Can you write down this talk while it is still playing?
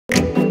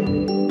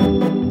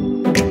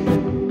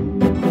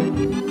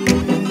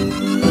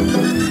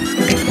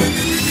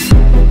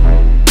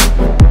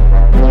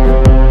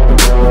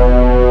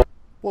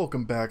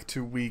welcome back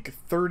to week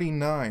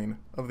 39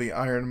 of the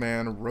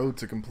Ironman Road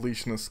to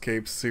Completionist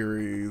Cape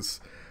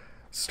series.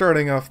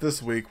 Starting off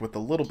this week with a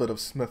little bit of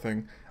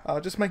smithing,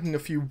 just making a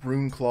few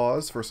rune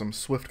claws for some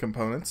swift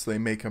components. They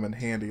may come in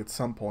handy at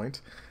some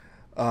point.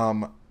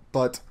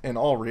 But in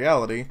all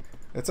reality,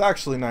 it's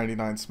actually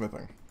 99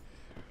 smithing.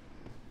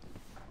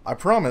 I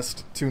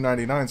promised two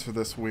 99s for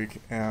this week,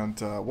 and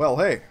well,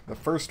 hey, the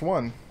first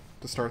one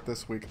to start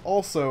this week.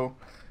 Also,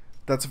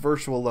 that's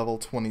virtual level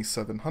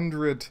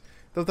 2700,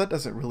 though that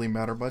doesn't really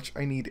matter much.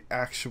 I need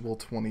actual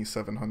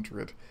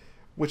 2700,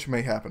 which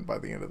may happen by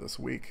the end of this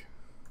week.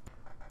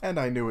 And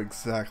I knew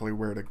exactly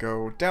where to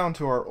go, down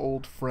to our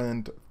old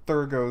friend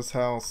Thurgo's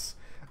house.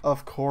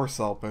 Of course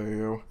I'll pay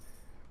you.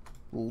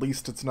 At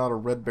least it's not a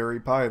red berry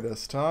pie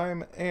this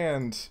time,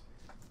 and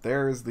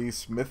there's the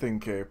smithing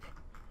cape.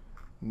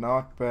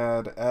 Not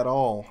bad at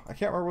all. I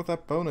can't remember what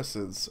that bonus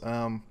is.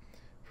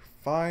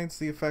 Finds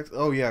the effects.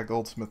 Oh yeah,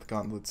 goldsmith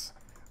gauntlets.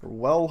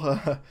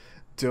 Well,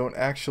 don't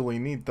actually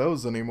need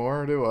those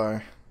anymore, do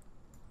I?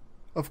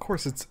 Of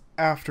course, it's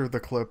after the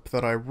clip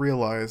that I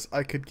realize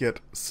I could get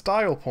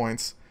style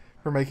points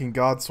for making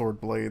Godsword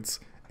blades,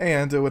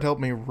 and it would help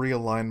me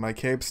realign my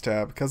capes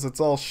tab, because it's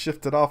all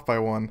shifted off by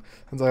one,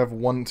 since I have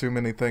one too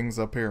many things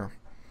up here.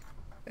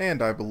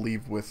 And I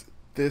believe with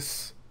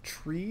this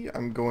tree,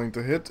 I'm going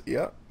to hit,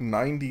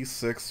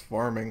 96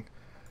 farming.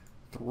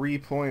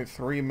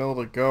 3.3 mil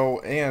to go,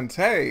 and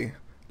hey,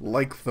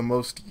 like the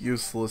most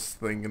useless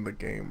thing in the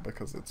game,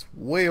 because it's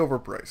way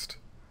overpriced.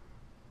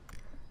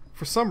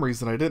 For some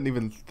reason, I didn't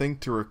even think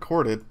to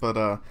record it, but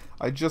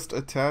I just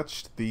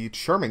attached the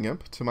Charming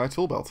Imp to my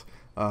tool belt.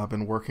 I've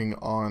been working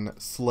on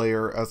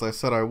Slayer as I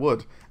said I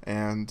would,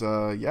 and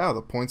yeah,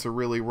 the points are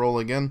really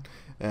rolling in,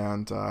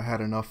 and I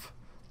had enough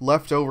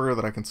left over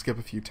that I can skip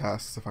a few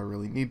tasks if I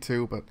really need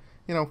to, but,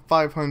 you know,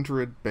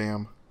 500,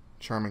 bam,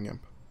 Charming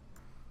Imp.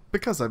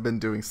 Because I've been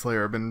doing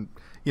Slayer, I've been,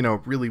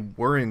 really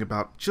worrying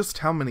about just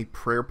how many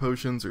prayer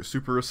potions or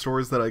super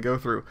restores that I go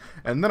through,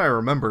 and then I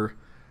remember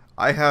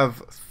I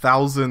have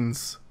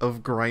thousands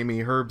of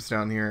grimy herbs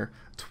down here,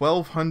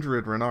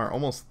 1200 Renar,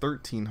 almost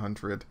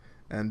 1300,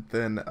 and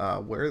then,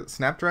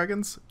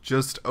 Snapdragons?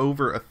 Just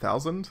over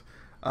 1000,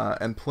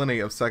 and plenty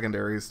of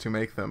secondaries to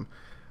make them.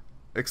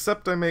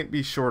 Except I may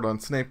be short on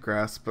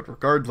Snapegrass, but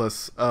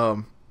regardless,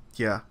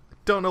 yeah,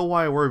 don't know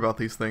why I worry about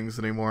these things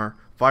anymore.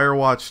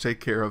 Firewatch take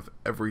care of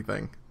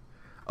everything.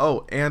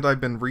 Oh, and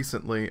I've been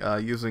recently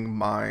using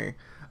my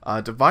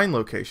divine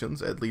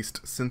locations, at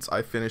least since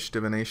I finished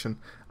divination.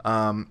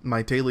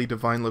 My daily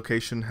divine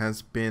location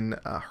has been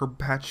herb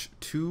patch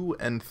 2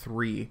 and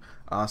 3,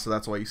 so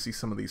that's why you see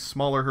some of these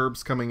smaller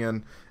herbs coming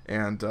in,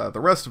 and the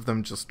rest of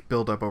them just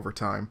build up over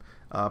time.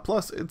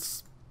 Plus,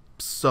 it's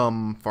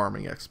some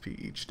farming XP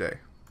each day.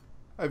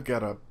 I've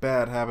got a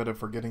bad habit of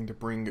forgetting to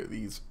bring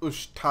these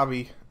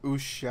Ushabti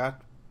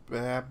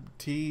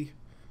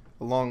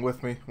along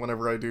with me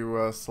whenever I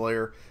do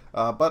Slayer,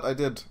 but I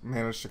did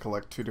manage to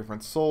collect 2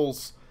 different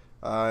souls,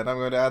 and I'm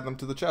going to add them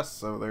to the chest.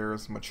 So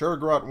there's Mature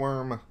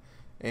Grotworm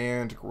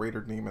and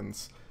Greater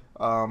Demons.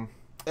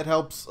 It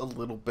helps a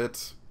little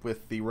bit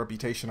with the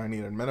reputation I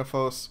need in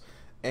Menaphos,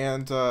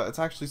 and it's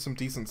actually some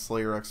decent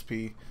Slayer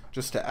XP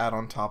just to add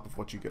on top of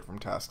what you get from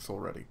tasks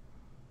already.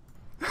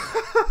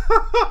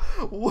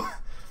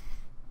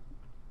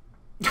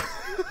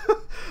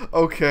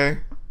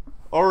 Okay.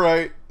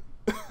 Alright.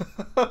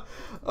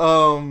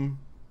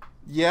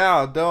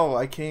 Yeah, no,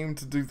 I came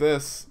to do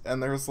this,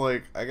 and there's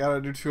like, I gotta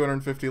do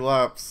 250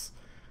 laps,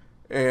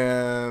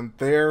 and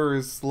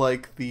there's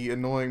like the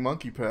annoying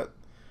monkey pet.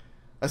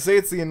 I say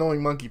it's the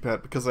annoying monkey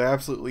pet because I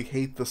absolutely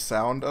hate the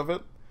sound of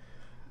it.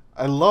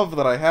 I love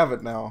that I have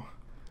it now,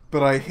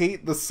 but I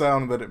hate the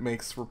sound that it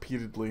makes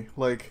repeatedly.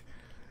 Like,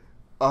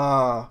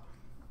 the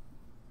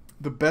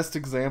best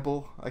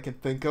example I can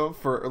think of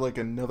for like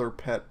another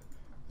pet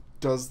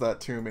does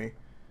that to me.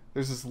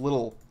 There's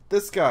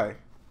this guy.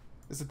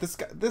 Is it this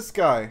guy? This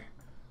guy.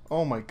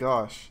 Oh my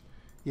gosh.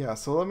 Yeah,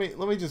 so let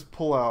me just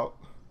pull out.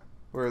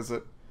 Where is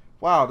it?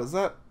 Wow, does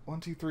that 1,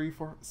 2, 3,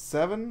 4,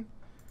 7?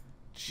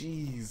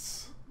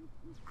 Jeez.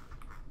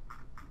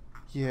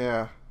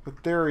 Yeah,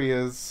 but there he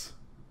is.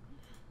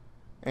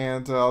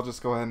 And I'll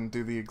just go ahead and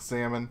do the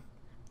examine.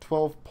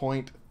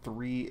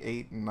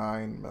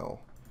 12.389 mil.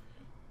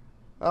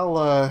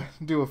 I'll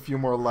do a few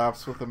more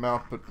laps with him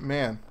out, but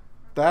man,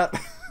 that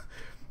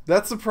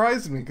that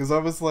surprised me, because I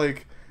was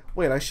like,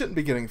 wait, I shouldn't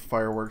be getting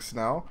fireworks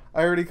now.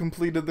 I already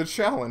completed the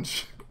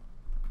challenge.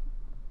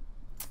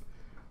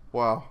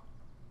 Wow.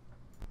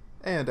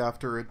 And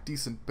after a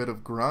decent bit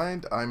of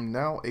grind, I'm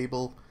now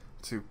able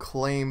to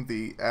claim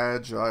the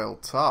Agile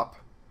Top.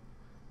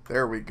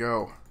 There we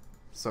go.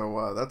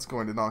 So that's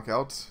going to knock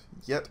out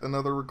yet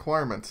another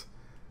requirement.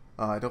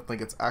 I don't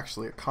think it's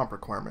actually a comp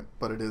requirement,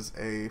 but it is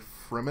a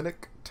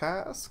Fremetic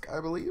task, I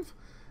believe.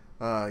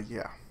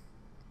 Yeah.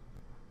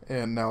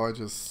 And now I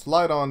just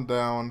slide on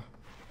down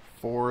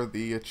for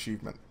the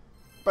achievement.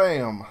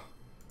 Bam!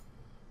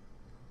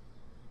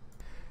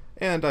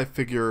 And I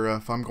figure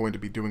if I'm going to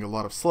be doing a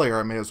lot of Slayer,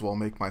 I may as well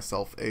make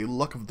myself a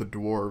Luck of the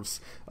Dwarves.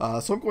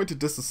 So I'm going to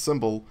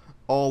disassemble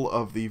all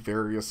of the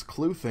various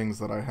clue things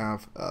that I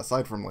have,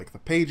 aside from like the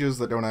pages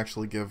that don't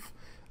actually give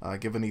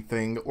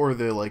anything, or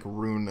the like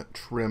rune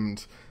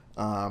trimmed.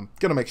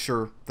 Gonna make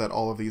sure that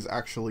all of these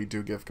actually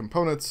do give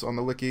components on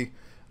the wiki,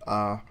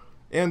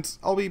 and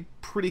I'll be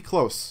pretty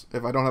close.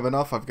 If I don't have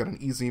enough, I've got an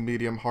easy,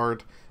 medium,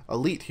 hard,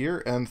 elite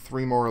here, and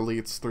 3 more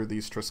elites through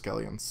these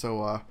Triskelions,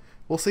 so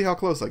we'll see how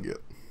close I get.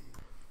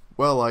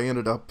 Well, I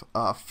ended up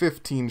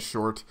 15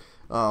 short,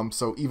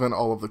 so even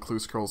all of the clue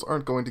scrolls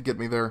aren't going to get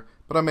me there,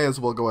 but I may as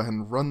well go ahead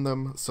and run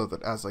them so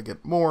that as I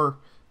get more,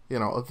 you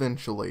know,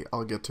 eventually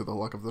I'll get to the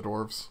Luck of the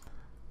Dwarves.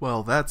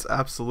 Well, that's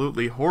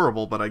absolutely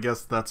horrible, but I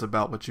guess that's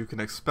about what you can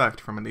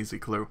expect from an easy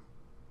clue.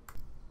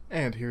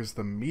 And here's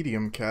the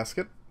medium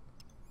casket.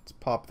 Let's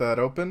pop that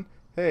open.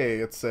 Hey,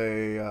 it's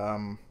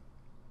a,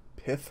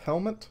 pith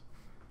helmet?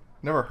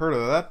 Never heard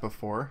of that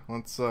before.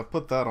 Let's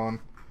put that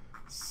on.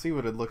 See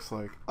what it looks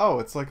like. Oh,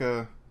 it's like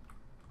a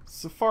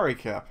safari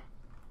cap.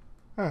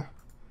 Huh.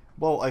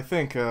 Well, I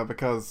think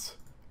because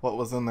what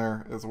was in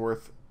there is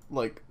worth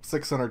like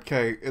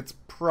 600k, it's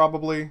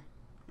probably,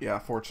 yeah,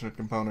 fortunate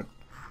component.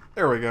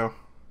 There we go.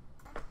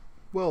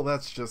 Well,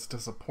 that's just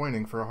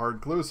disappointing for a hard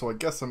clue, so I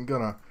guess I'm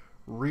gonna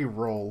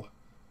re-roll,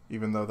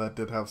 even though that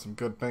did have some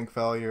good bank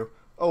value.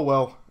 Oh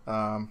well,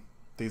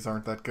 these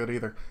aren't that good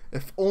either.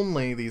 If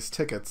only these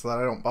tickets that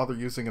I don't bother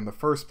using in the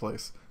first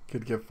place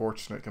could give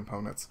fortunate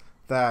components.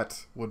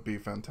 That would be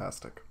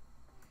fantastic.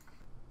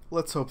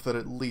 Let's hope that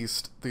at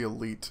least the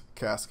elite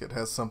casket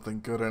has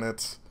something good in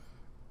it.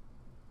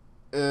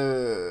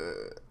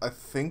 I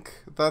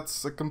think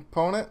that's a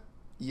component?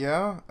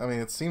 Yeah, I mean,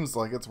 it seems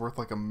like it's worth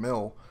like a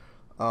mil.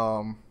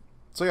 So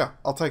yeah,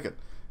 I'll take it.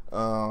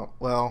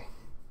 Well,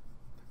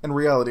 in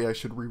reality, I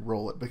should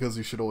re-roll it, because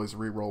you should always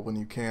re-roll when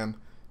you can.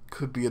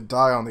 Could be a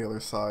die on the other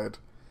side.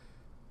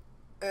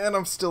 And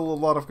I'm still a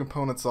lot of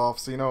components off,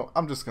 so, you know,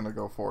 I'm just gonna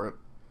go for it.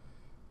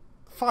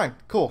 Fine,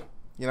 cool.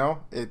 You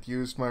know, it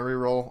used my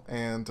re-roll,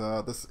 and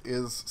this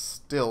is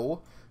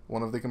still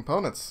one of the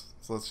components.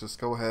 So let's just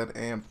go ahead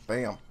and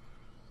bam.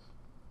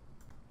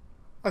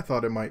 I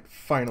thought it might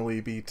finally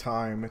be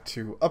time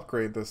to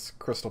upgrade this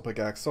crystal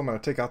pickaxe, so I'm going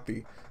to take out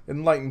the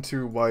Enlightened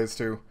 2, Wise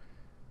 2,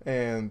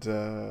 and,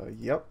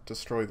 yep,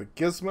 destroy the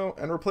gizmo,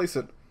 and replace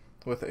it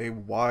with a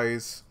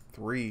Wise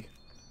 3,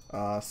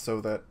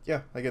 so that,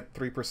 yeah, I get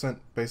 3%,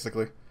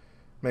 basically.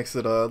 Makes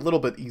it a little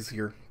bit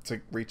easier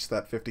to reach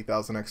that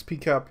 50,000 XP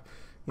cap,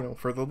 you know,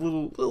 for the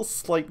little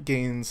slight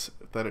gains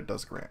that it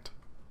does grant.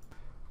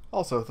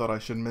 Also thought I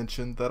should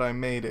mention that I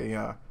made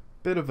a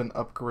bit of an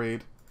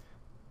upgrade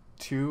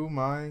to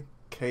my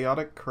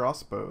chaotic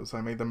crossbows. I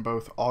made them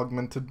both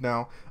augmented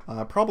now.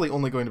 Probably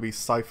only going to be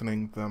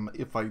siphoning them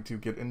if I do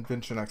get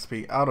invention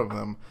XP out of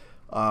them.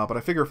 But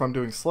I figure if I'm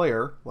doing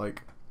Slayer,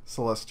 like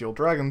Celestial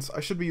Dragons, I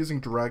should be using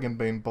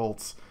Dragonbane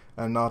bolts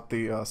and not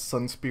the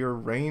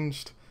Sunspear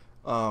ranged.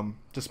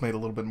 Just made a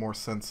little bit more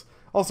sense.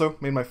 Also,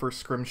 made my first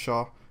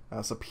Scrimshaw,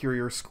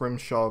 Superior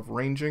Scrimshaw of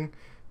ranging.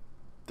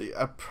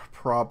 I'm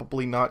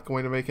probably not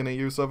going to make any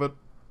use of it.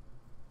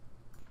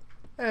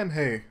 And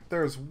hey,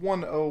 there's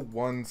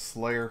 101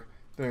 Slayer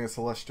doing a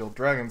Celestial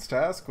Dragons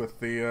task with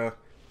the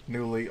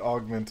newly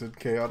augmented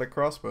Chaotic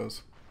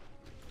Crossbows.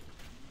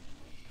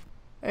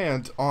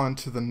 And on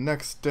to the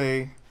next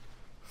day,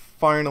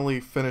 finally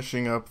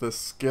finishing up this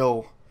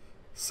skill.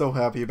 So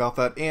happy about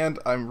that, and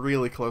I'm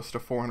really close to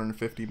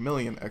 450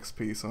 million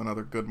XP, so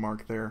another good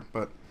mark there.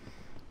 But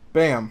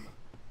bam,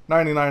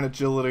 99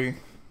 agility,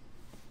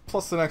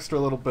 plus an extra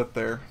little bit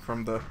there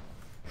from the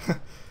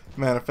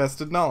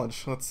manifested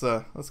knowledge. Let's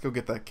go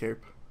get that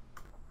cape.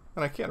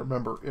 And I can't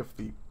remember if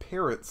the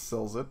parrot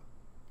sells it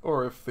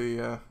or if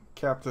the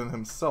captain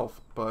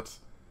himself, but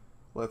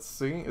let's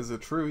see. Is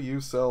it true you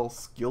sell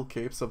skill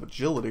capes of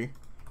agility?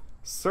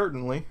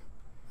 Certainly.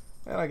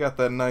 And I got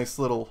that nice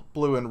little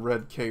blue and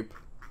red cape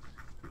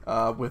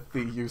with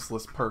the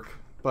useless perk.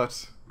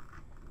 But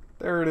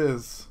there it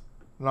is.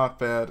 Not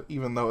bad,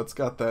 even though it's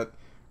got that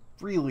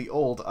really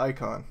old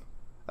icon.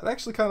 I'd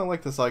actually kind of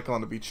like this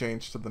icon to be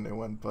changed to the new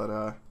one,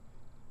 but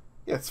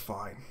it's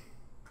fine.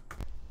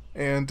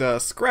 And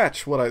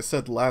scratch what I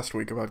said last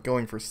week about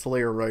going for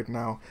Slayer right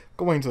now.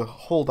 Going to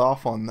hold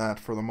off on that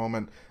for the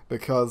moment,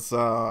 because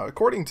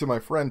according to my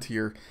friend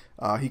here,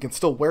 he can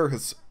still wear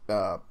his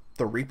the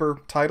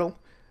Reaper title,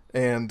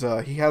 and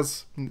he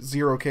has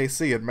 0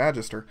 KC at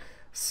Magister.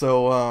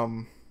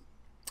 So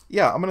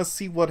yeah, I'm gonna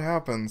see what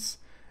happens,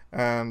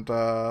 and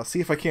see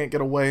if I can't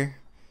get away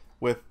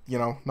with, you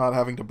know, not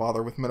having to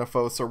bother with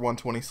Miniphos or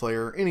 120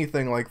 Slayer or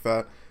anything like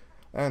that,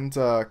 and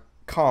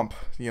comp,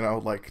 you know,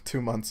 like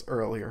 2 months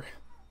earlier.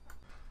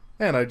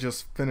 And I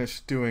just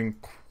finished doing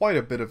quite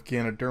a bit of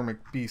Ganodermic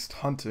Beast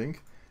hunting.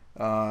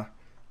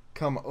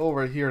 Come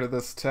over here to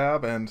this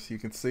tab, and you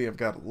can see I've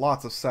got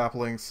lots of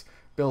saplings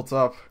built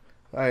up.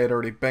 I had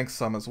already banked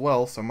some as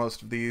well, so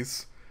most of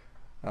these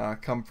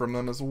come from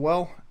them as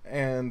well.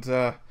 And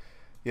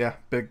yeah,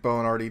 big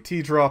bone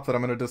RDT drop that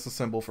I'm going to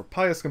disassemble for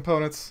Pious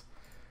components.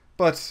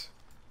 But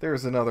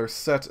there's another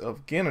set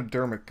of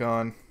Ganodermic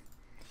gone,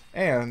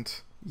 and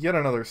yet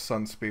another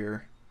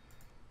Sunspear.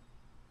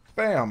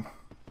 Bam!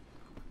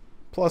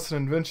 plus an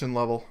invention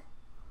level,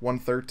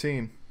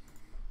 113.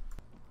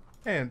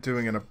 And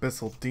doing an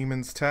Abyssal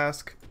Demons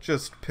task,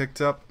 just picked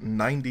up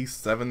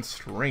 97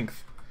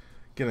 strength.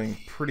 Getting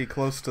pretty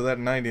close to that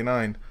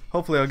 99.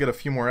 Hopefully I'll get a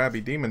few more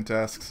Abbey Demon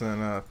tasks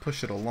and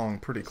push it along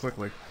pretty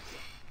quickly.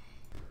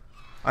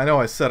 I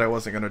know I said I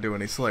wasn't going to do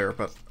any Slayer,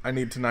 but I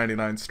need to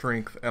 99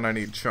 strength and I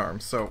need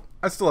Charm, so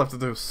I still have to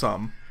do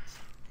some.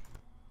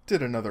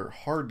 Did another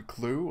hard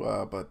clue,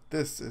 but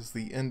this is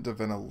the end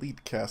of an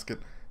elite casket,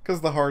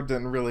 because the hard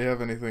didn't really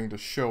have anything to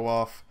show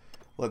off.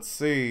 Let's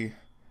see.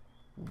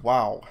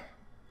 Wow.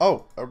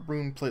 Oh, a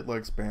Rune Plate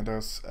Legs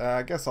Bandos.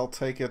 I guess I'll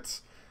take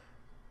it,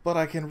 but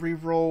I can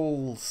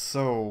re-roll,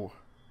 so...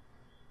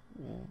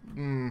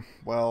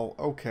 well,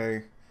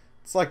 okay.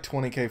 It's like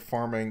 20k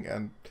farming,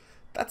 and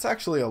that's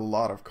actually a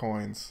lot of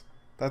coins.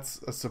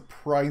 That's a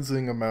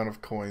surprising amount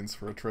of coins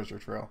for a treasure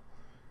trail.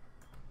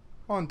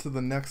 On to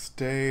the next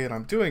day, and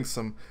I'm doing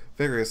some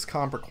various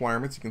comp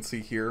requirements. You can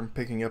see here I'm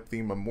picking up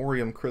the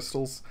Memoriam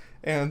crystals,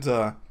 and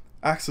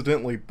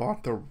accidentally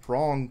bought the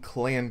wrong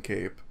clan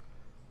cape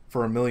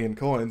for 1,000,000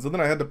 coins, and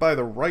then I had to buy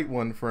the right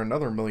one for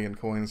another 1,000,000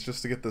 coins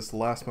just to get this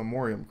last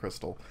Memoriam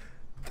crystal.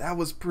 That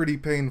was pretty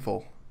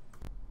painful.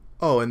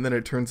 Oh, and then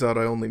it turns out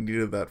I only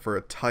needed that for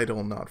a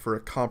title, not for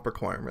a comp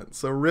requirement,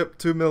 so rip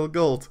 2 mil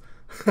gold.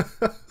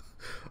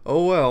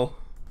 Oh well.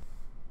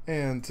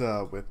 And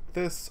with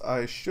this,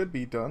 I should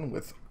be done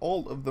with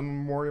all of the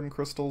Memoriam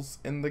crystals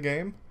in the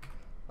game.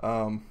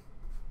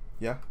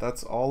 Yeah,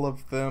 that's all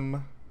of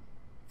them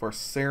for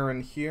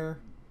Saren here.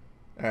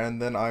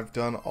 And then I've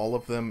done all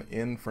of them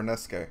in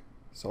Fernesque.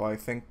 So I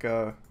think,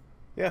 yeah,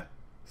 I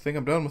think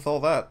I'm done with all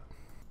that.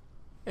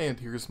 And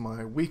here's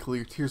my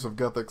weekly Tears of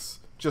Guthix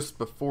just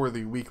before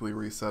the weekly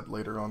reset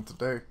later on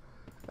today.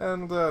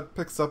 And it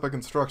picks up a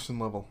construction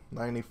level,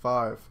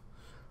 95.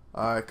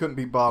 I couldn't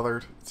be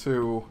bothered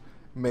to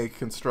make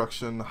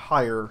construction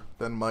higher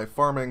than my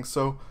farming,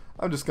 so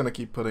I'm just gonna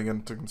keep putting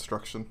into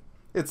construction.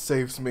 It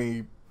saves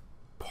me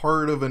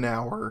part of an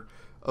hour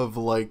of,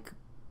 like,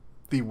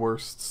 the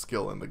worst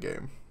skill in the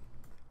game.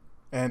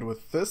 And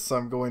with this,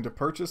 I'm going to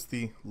purchase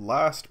the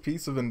last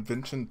piece of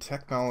invention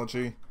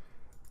technology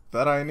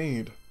that I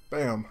need.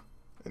 Bam!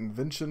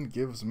 Invention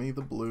gives me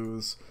the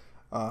blues.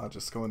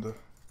 Just going to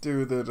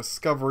do the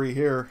discovery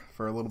here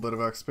for a little bit of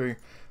XP.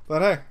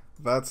 But hey,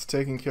 that's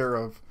taken care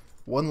of.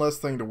 One less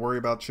thing to worry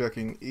about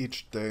checking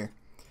each day.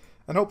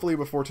 And hopefully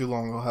before too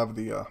long I'll have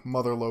the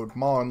Motherlode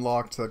Maw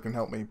unlocked that can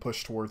help me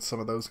push towards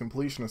some of those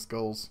completionist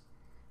goals.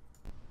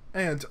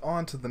 And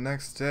on to the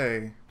next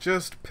day.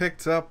 Just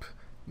picked up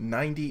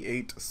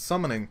 98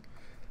 summoning.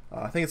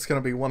 I think it's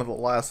going to be one of the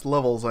last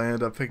levels I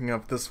end up picking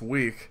up this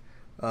week.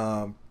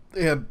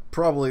 And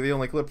probably the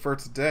only clip for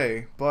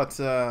today, but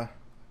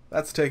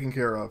that's taken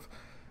care of.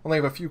 Only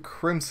have a few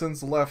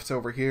crimsons left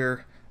over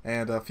here,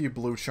 and a few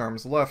blue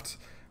charms left,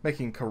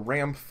 making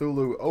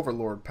Karamthulu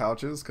Overlord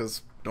pouches,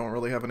 because don't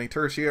really have any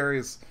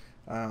tertiaries.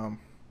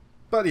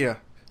 But yeah,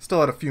 still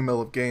had a few mil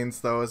of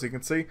gains though, as you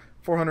can see.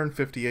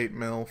 458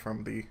 mil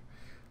from the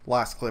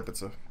last clip.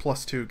 It's a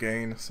 +2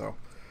 gain, so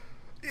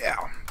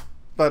yeah.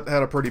 But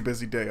had a pretty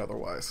busy day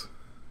otherwise.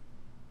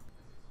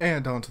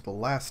 And on to the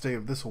last day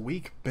of this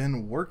week.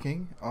 Been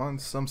working on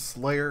some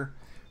Slayer.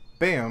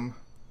 Bam!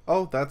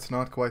 Oh, that's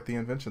not quite the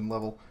invention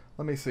level.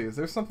 Let me see, is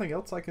there something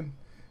else I can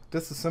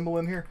disassemble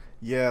in here?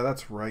 Yeah,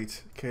 that's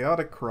right.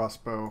 Chaotic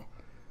Crossbow.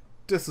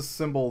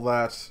 Disassemble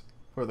that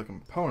for the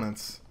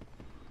components.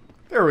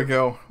 There we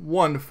go.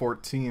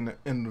 114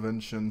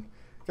 invention.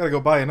 Gotta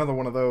go buy another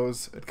one of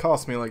those. It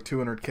cost me like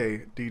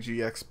 200k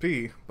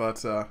DGXP,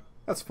 but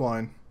that's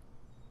fine.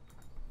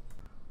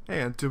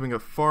 And doing a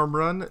farm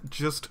run,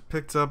 just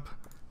picked up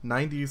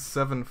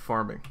 97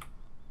 farming.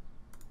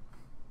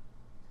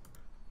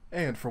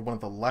 And for one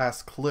of the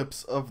last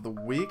clips of the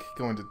week,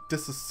 going to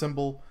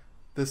disassemble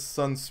this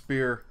Sun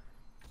Spear.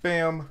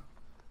 Bam!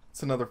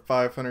 It's another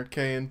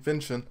 500k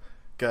invention.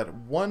 Got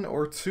 1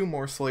 or 2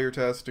 more Slayer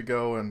tasks to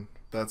go, and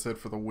that's it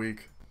for the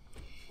week.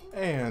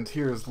 And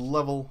here's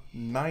level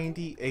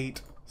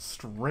 98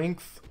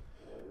 strength.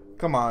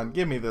 Come on,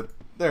 give me the...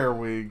 There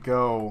we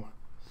go.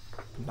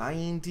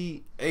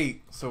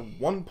 98. So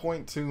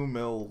 1.2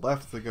 mil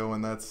left to go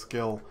in that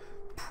skill.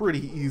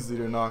 Pretty easy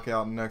to knock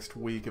out next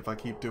week if I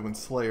keep doing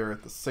Slayer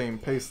at the same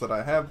pace that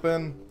I have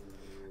been.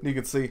 And you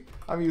can see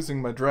I'm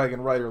using my Dragon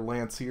Rider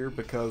Lance here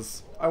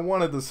because I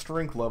wanted the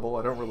strength level.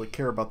 I don't really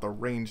care about the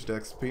ranged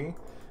XP.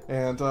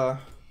 And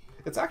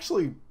it's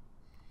actually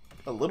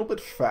a little bit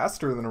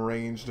faster than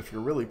ranged if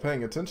you're really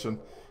paying attention,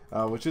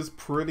 which is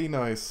pretty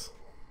nice.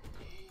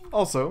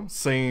 Also,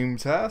 same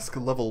task,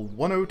 level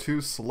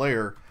 102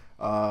 Slayer,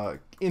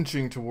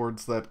 inching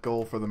towards that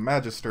goal for the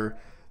Magister,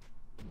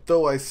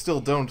 though I still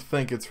don't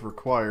think it's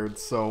required,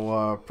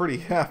 so pretty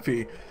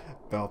happy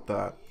about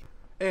that.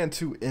 And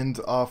to end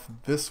off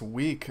this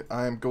week,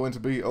 I'm going to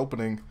be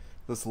opening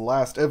this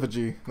last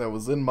effigy that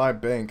was in my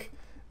bank.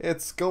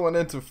 It's going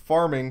into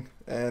farming,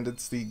 and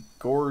it's the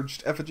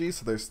Gorged Effigy,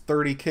 so there's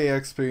 30k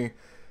XP,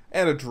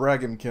 and a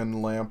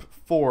Dragonkin lamp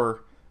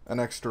for an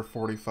extra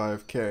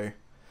 45k.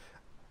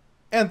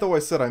 And though I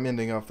said I'm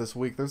ending off this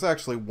week, there's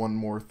actually one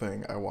more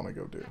thing I want to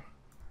go do.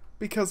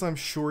 Because I'm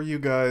sure you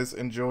guys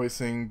enjoy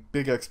seeing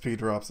big XP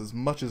drops as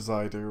much as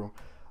I do,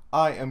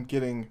 I am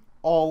getting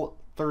all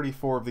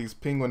 34 of these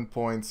penguin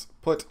points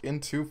put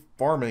into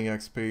farming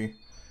XP.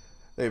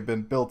 They've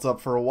been built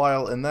up for a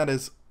while, and that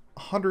is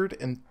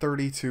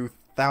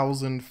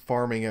 132,000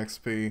 farming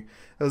XP.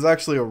 That is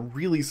actually a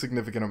really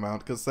significant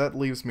amount, because that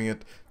leaves me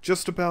at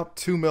just about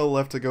 2 mil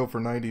left to go for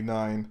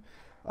 99.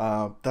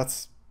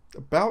 That's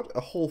about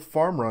a whole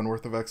farm run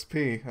worth of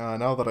XP,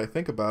 now that I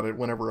think about it,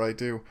 whenever I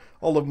do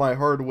all of my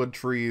hardwood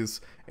trees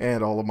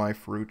and all of my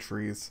fruit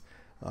trees.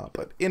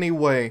 But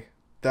anyway,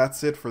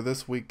 that's it for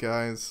this week,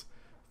 guys.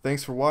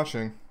 Thanks for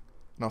watching,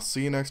 and I'll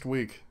see you next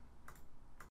week.